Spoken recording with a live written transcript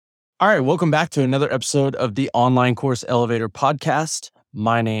All right, welcome back to another episode of the Online Course Elevator podcast.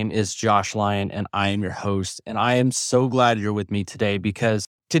 My name is Josh Lyon, and I am your host. And I am so glad you're with me today because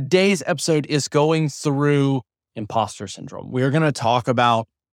today's episode is going through imposter syndrome. We're going to talk about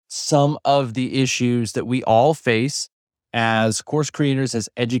some of the issues that we all face as course creators, as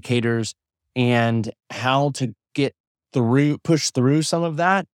educators, and how to push through some of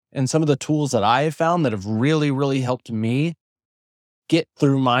that, and some of the tools that I have found that have really helped me get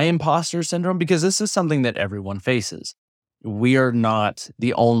through my imposter syndrome, because this is something that everyone faces. We are not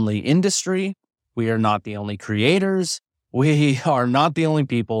the only industry. We are not the only creators. We are not the only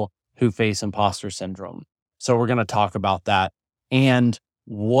people who face imposter syndrome. So we're going to talk about that and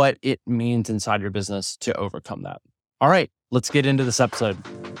what it means inside your business to overcome that. All right, let's get into this episode.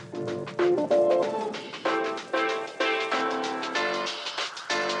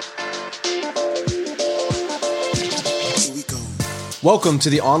 Welcome to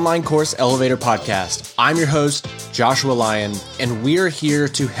the Online Course Elevator podcast. I'm your host, Joshua Lyon, and we're here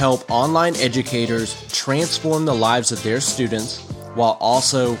to help online educators transform the lives of their students while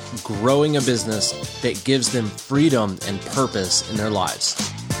also growing a business that gives them freedom and purpose in their lives.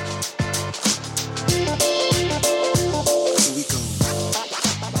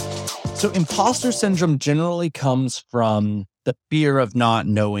 So imposter syndrome generally comes from the fear of not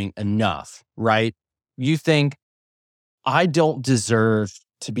knowing enough, right? You think, I don't deserve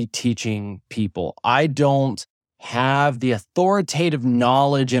to be teaching people. I don't have the authoritative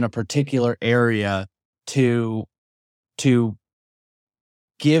knowledge in a particular area to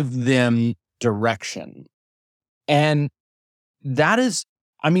give them direction. And that's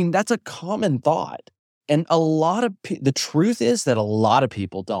a common thought. And the truth is that a lot of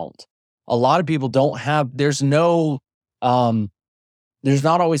people don't. A lot of people don't have, there's not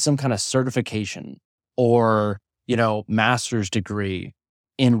always some kind of certification or master's degree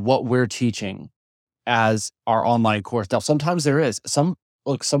in what we're teaching as our online course. Now, sometimes there is. Some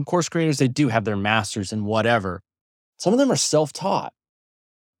course creators, they do have their masters in whatever. Some of them are self-taught.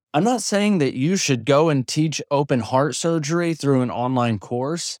 I'm not saying that you should go and teach open heart surgery through an online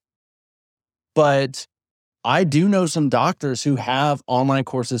course, but I do know some doctors who have online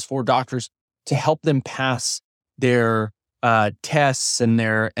courses for doctors to help them pass their tests and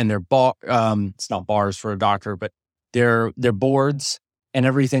their it's not bars for a doctor, but their boards and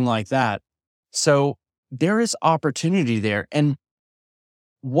everything like that. So there is opportunity there. And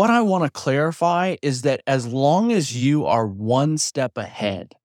what I want to clarify is that as long as you are one step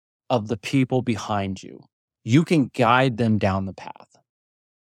ahead of the people behind you, you can guide them down the path.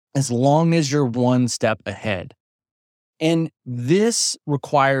 As long as you're one step ahead. And this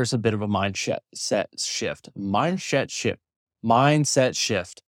requires a bit of a mindset shift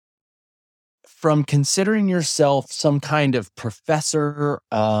from considering yourself some kind of professor,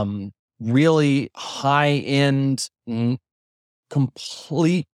 really high-end,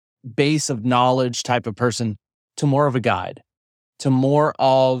 complete base of knowledge type of person, to more of a guide, to more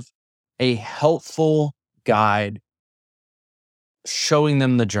of a helpful guide, showing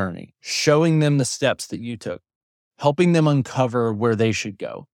them the journey, showing them the steps that you took, helping them uncover where they should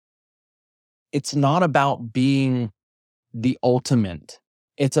go. It's not about being the ultimate.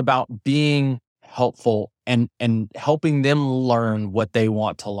 It's about being helpful and helping them learn what they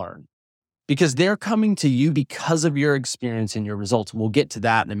want to learn, because they're coming to you because of your experience and your results. We'll get to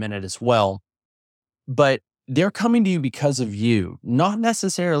that in a minute as well. But they're coming to you because of you, not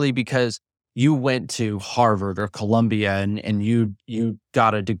necessarily because you went to Harvard or Columbia and you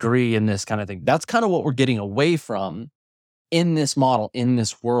got a degree in this kind of thing. That's kind of what we're getting away from in this model, in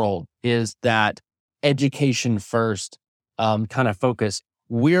this world, is that education first kind of focus.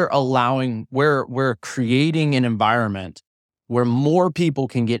 We're creating an environment where more people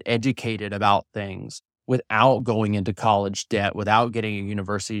can get educated about things without going into college debt, without getting a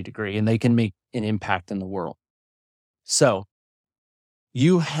university degree, and they can make an impact in the world. So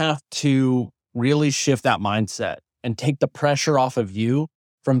you have to really shift that mindset and take the pressure off of you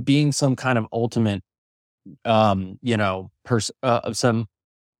from being some kind of ultimate, person, I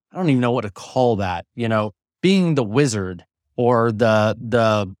don't even know what to call that, being the wizard or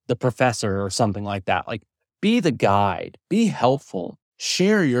the professor or something like that. Like, be the guide, be helpful,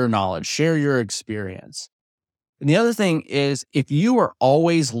 share your knowledge, share your experience. And the other thing is, if you are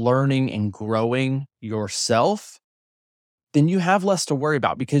always learning and growing yourself, then you have less to worry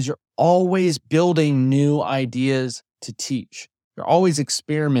about, because you're always building new ideas to teach. You're always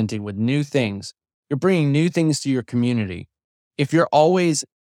experimenting with new things. You're bringing new things to your community. If you're always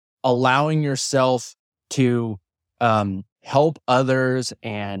allowing yourself to help others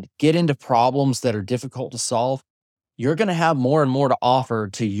and get into problems that are difficult to solve, you're going to have more and more to offer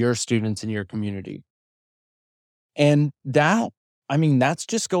to your students in your community. And that's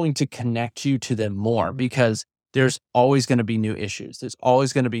just going to connect you to them more because there's always going to be new issues. There's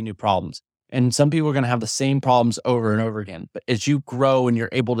always going to be new problems. And some people are going to have the same problems over and over again. But as you grow and you're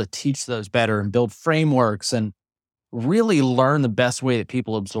able to teach those better and build frameworks and really learn the best way that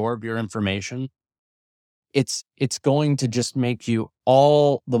people absorb your information, it's going to just make you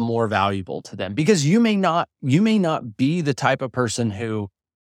all the more valuable to them because you may not be the type of person who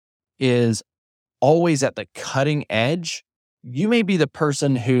is always at the cutting edge. You may be the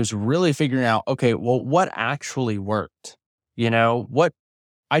person who's really figuring out, okay, well, what actually worked? What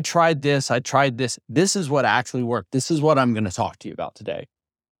I tried this. This is what actually worked. This is what I'm going to talk to you about today.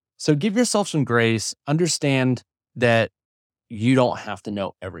 So give yourself some grace. Understand that you don't have to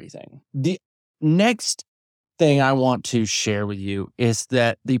know everything. The next thing I want to share with you is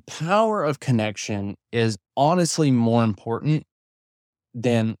that the power of connection is honestly more important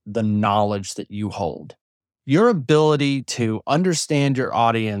than the knowledge that you hold. Your ability to understand your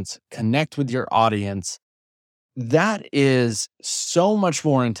audience, connect with your audience, that is so much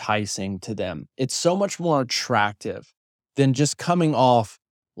more enticing to them. It's so much more attractive than just coming off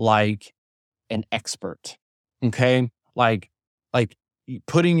like an expert. Okay? Like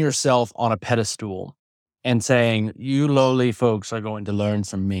putting yourself on a pedestal and saying, you lowly folks are going to learn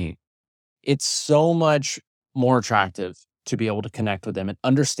from me. It's so much more attractive to be able to connect with them and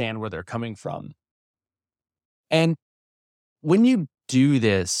understand where they're coming from. And when you do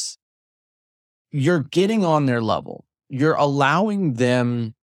this, you're getting on their level. You're allowing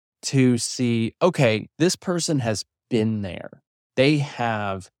them to see, okay, this person has been there. They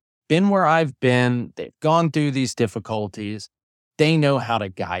have been where I've been. They've gone through these difficulties. They know how to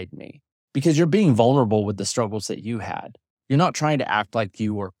guide me because you're being vulnerable with the struggles that you had. You're not trying to act like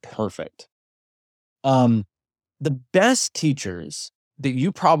you were perfect. The best teachers that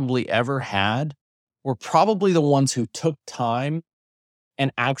you probably ever had were probably the ones who took time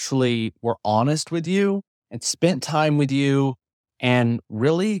and actually were honest with you and spent time with you and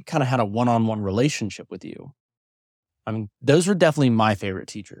really kind of had a one-on-one relationship with you. I mean, those were definitely my favorite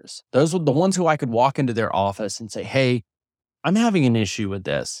teachers. Those were the ones who I could walk into their office and say, hey, I'm having an issue with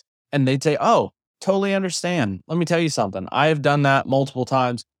this. And they'd say, oh, totally understand. Let me tell you something. I have done that multiple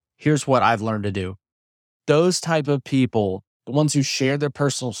times. Here's what I've learned to do. Those type of people, the ones who share their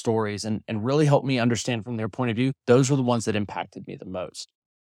personal stories and really help me understand from their point of view, those were the ones that impacted me the most.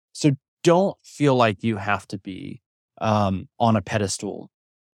 So don't feel like you have to be on a pedestal.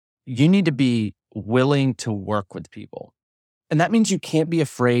 You need to be willing to work with people. And that means you can't be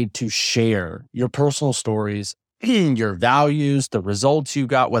afraid to share your personal stories, your values, the results you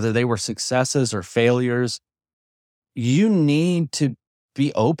got, whether they were successes or failures. You need to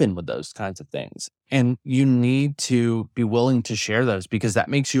be open with those kinds of things. And you need to be willing to share those because that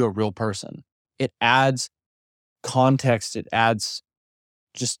makes you a real person. It adds context. It adds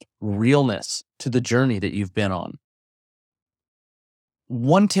just realness to the journey that you've been on.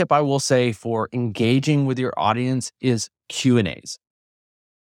 One tip I will say for engaging with your audience is Q&As.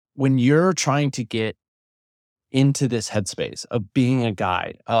 When you're trying to get into this headspace of being a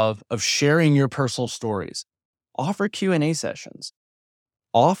guide, of sharing your personal stories, offer Q&A sessions.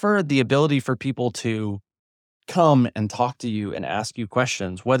 Offer the ability for people to come and talk to you and ask you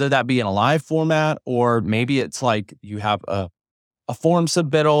questions, whether that be in a live format or maybe it's like you have a form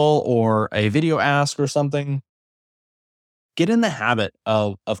submittal or a video ask or something. Get in the habit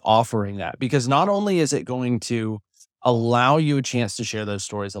of offering that because not only is it going to allow you a chance to share those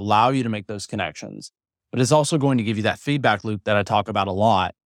stories, allow you to make those connections, but it's also going to give you that feedback loop that I talk about a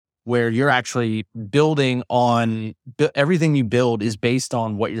lot, where you're actually building on everything you build is based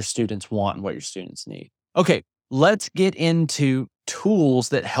on what your students want and what your students need. Okay, let's get into tools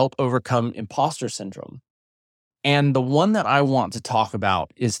that help overcome imposter syndrome. And the one that I want to talk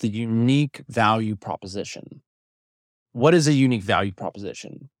about is the unique value proposition. What is a unique value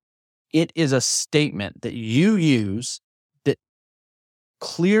proposition? It is a statement that you use that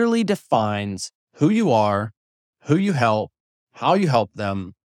clearly defines who you are, who you help, how you help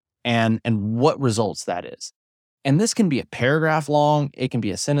them, and what results that is. And this can be a paragraph long. It can be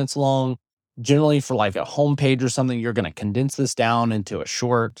a sentence long. Generally for like a homepage or something, you're going to condense this down into a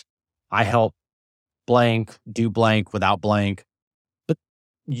short, I help blank, do blank, without blank. But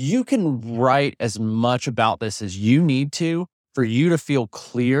you can write as much about this as you need to for you to feel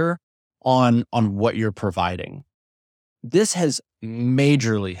clear on what you're providing. This has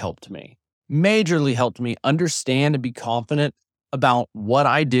majorly helped me understand and be confident about what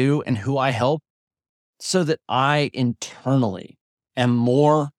I do and who I help so that I internally am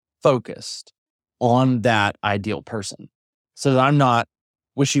more focused on that ideal person so that I'm not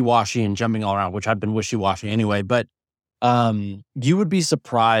wishy-washy and jumping all around, which I've been wishy-washy anyway. But you would be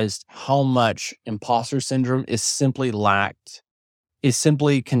surprised how much imposter syndrome is simply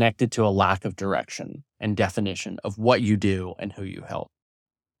connected to a lack of direction and definition of what you do and who you help.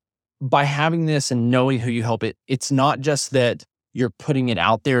 By having this and knowing who you help, it's not just that you're putting it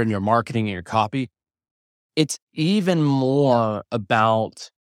out there in your marketing and your copy. It's even more about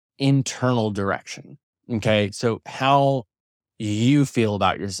internal direction. Okay. So how you feel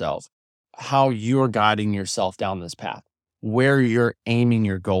about yourself, how you're guiding yourself down this path, where you're aiming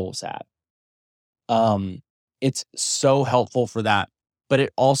your goals at. It's so helpful for that, but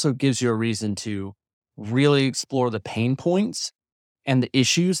it also gives you a reason to really explore the pain points and the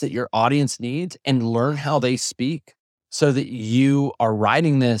issues that your audience needs and learn how they speak so that you are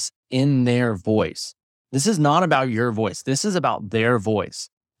writing this in their voice. This is not about your voice. This is about their voice.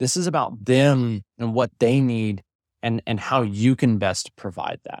 This is about them and what they need and how you can best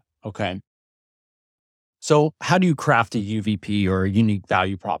provide that. Okay. So how do you craft a UVP or a unique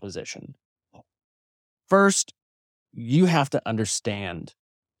value proposition? First, you have to understand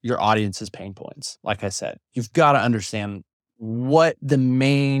your audience's pain points. Like I said, you've got to understand what the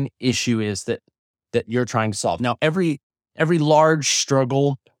main issue is that you're trying to solve. Now, every large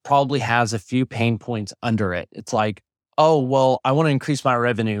struggle probably has a few pain points under it. It's like, oh, well, I want to increase my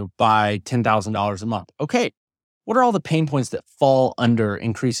revenue by $10,000 a month. Okay, what are all the pain points that fall under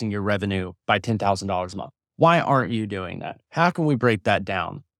increasing your revenue by $10,000 a month? Why aren't you doing that? How can we break that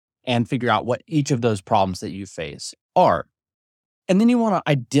down and figure out what each of those problems that you face are? And then you want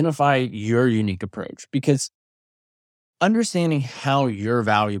to identify your unique approach, because understanding how you're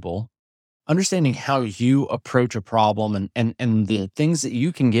valuable, understanding how you approach a problem and the things that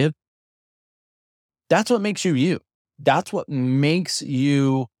you can give, that's what makes you you. That's what makes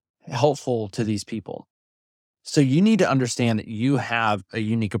you helpful to these people. So you need to understand that you have a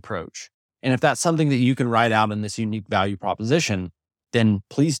unique approach. And if that's something that you can write out in this unique value proposition, then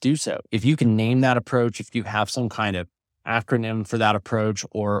please do so. If you can name that approach, if you have some kind of acronym for that approach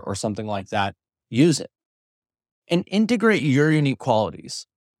or something like that, use it. And integrate your unique qualities.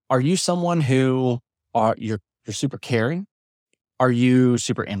 Are you someone who you're super caring? Are you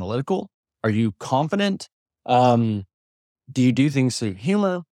super analytical? Are you confident? Do you do things through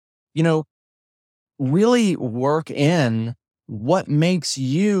humor? Really work in what makes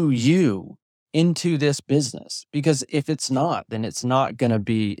you into this business. Because if it's not, then it's never going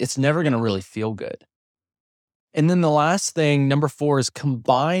to really feel good. And then the last thing, number 4, is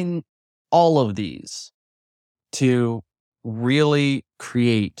combine all of these to really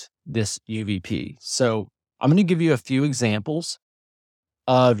create this UVP. So I'm going to give you a few examples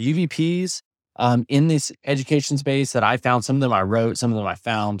of UVPs in this education space that I found. Some of them I wrote, some of them I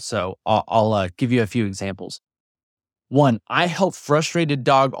found. So I'll give you a few examples. 1, I help frustrated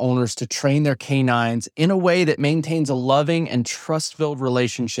dog owners to train their canines in a way that maintains a loving and trust-filled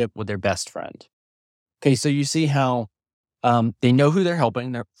relationship with their best friend. Okay, so you see how they know who they're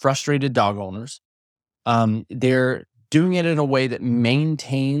helping. They're frustrated dog owners. They're doing it in a way that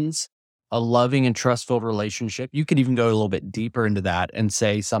maintains a loving and trust-filled relationship. You could even go a little bit deeper into that and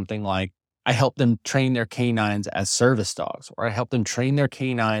say something like, I help them train their canines as service dogs, or I help them train their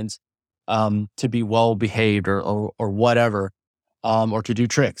canines to be well-behaved or whatever, or to do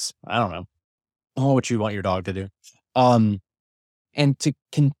tricks. I don't know. I don't know what you want your dog to do. And to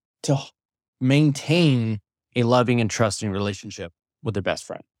maintain a loving and trusting relationship with their best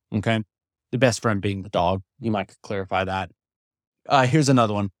friend. Okay. The best friend being the dog. You might clarify that. Here's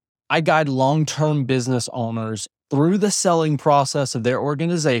another one. I guide long-term business owners through the selling process of their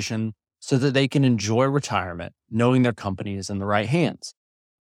organization so that they can enjoy retirement, knowing their company is in the right hands.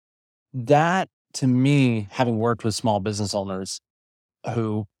 That, to me, having worked with small business owners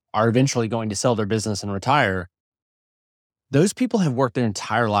who are eventually going to sell their business and retire, those people have worked their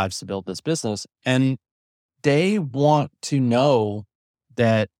entire lives to build this business, and they want to know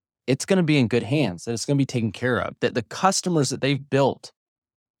that it's going to be in good hands, that it's going to be taken care of, that the customers that they've built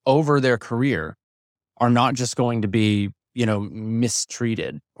over their career are not just going to be,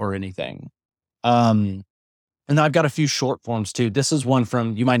 mistreated or anything. And I've got a few short forms too. This is one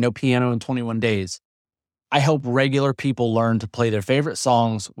from, you might know, Piano in 21 Days. I help regular people learn to play their favorite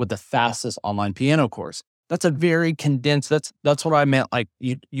songs with the fastest online piano course. That's a very condensed, that's what I meant. Like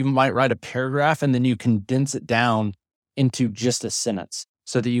you might write a paragraph and then you condense it down into just a sentence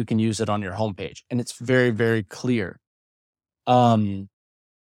so that you can use it on your homepage. And it's very, very clear.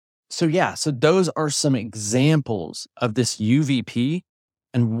 So those are some examples of this UVP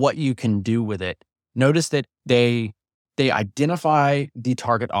and what you can do with it. Notice that they they identify the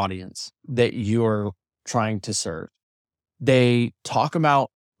target audience that you're trying to serve. They talk about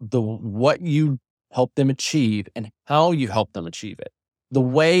what you help them achieve and how you help them achieve it, the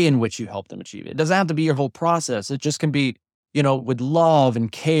way in which you help them achieve it. It doesn't have to be your whole process. It just can be, with love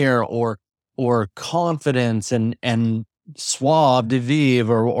and care or confidence and suave de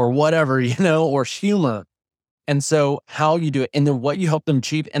vivre or whatever, or humor. And so how you do it and then what you help them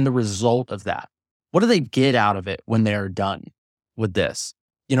achieve and the result of that. What do they get out of it when they're done with this?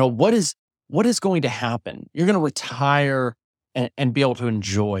 What is going to happen? You're going to retire and be able to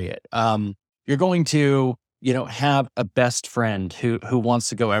enjoy it. You're going to, have a best friend who wants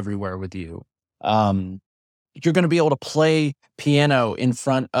to go everywhere with you. You're going to be able to play piano in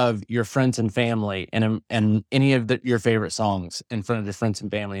front of your friends and family and any of your favorite songs in front of your friends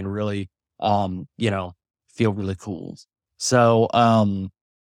and family and really, feel really cool. So,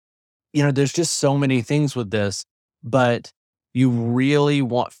 there's just so many things with this, but you really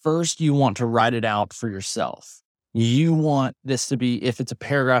want to write it out for yourself. You want this to be, if it's a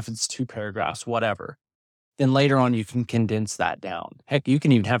paragraph, it's 2 paragraphs, whatever. Then later on, you can condense that down. Heck, you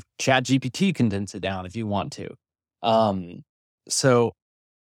can even have ChatGPT condense it down if you want to. So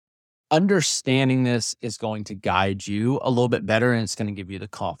understanding this is going to guide you a little bit better, and it's going to give you the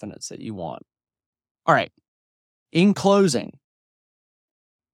confidence that you want. All right. In closing,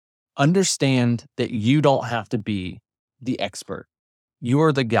 understand that you don't have to be the expert.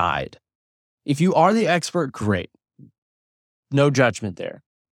 You're the guide. If you are the expert, great. No judgment there.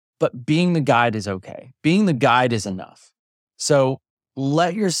 But being the guide is okay. Being the guide is enough. So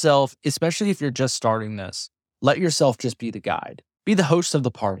let yourself, especially if you're just starting this, let yourself just be the guide. Be the host of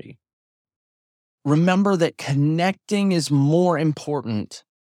the party. Remember that connecting is more important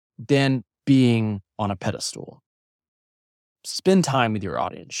than being on a pedestal. Spend time with your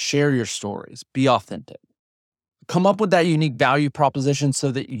audience. Share your stories. Be authentic. Come up with that unique value proposition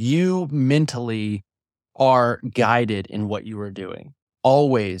so that you mentally are guided in what you are doing,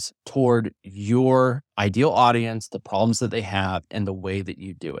 always toward your ideal audience, the problems that they have, and the way that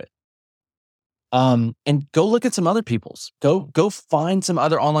you do it. And go look at some other people's. Go find some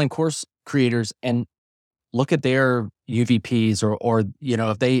other online course creators and look at their UVPs or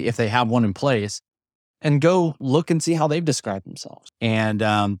if they have one in place, and go look and see how they've described themselves. And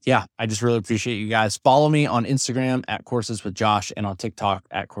I just really appreciate you guys. Follow me on Instagram at Courses with Josh and on TikTok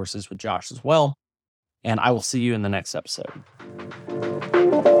at Courses with Josh as well. And I will see you in the next episode.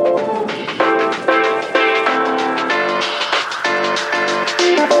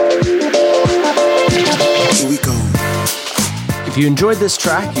 Here we go. If you enjoyed this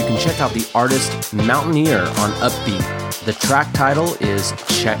track, you can check out the artist Mountaineer on Upbeat. The track title is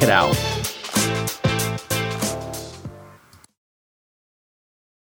Check It Out.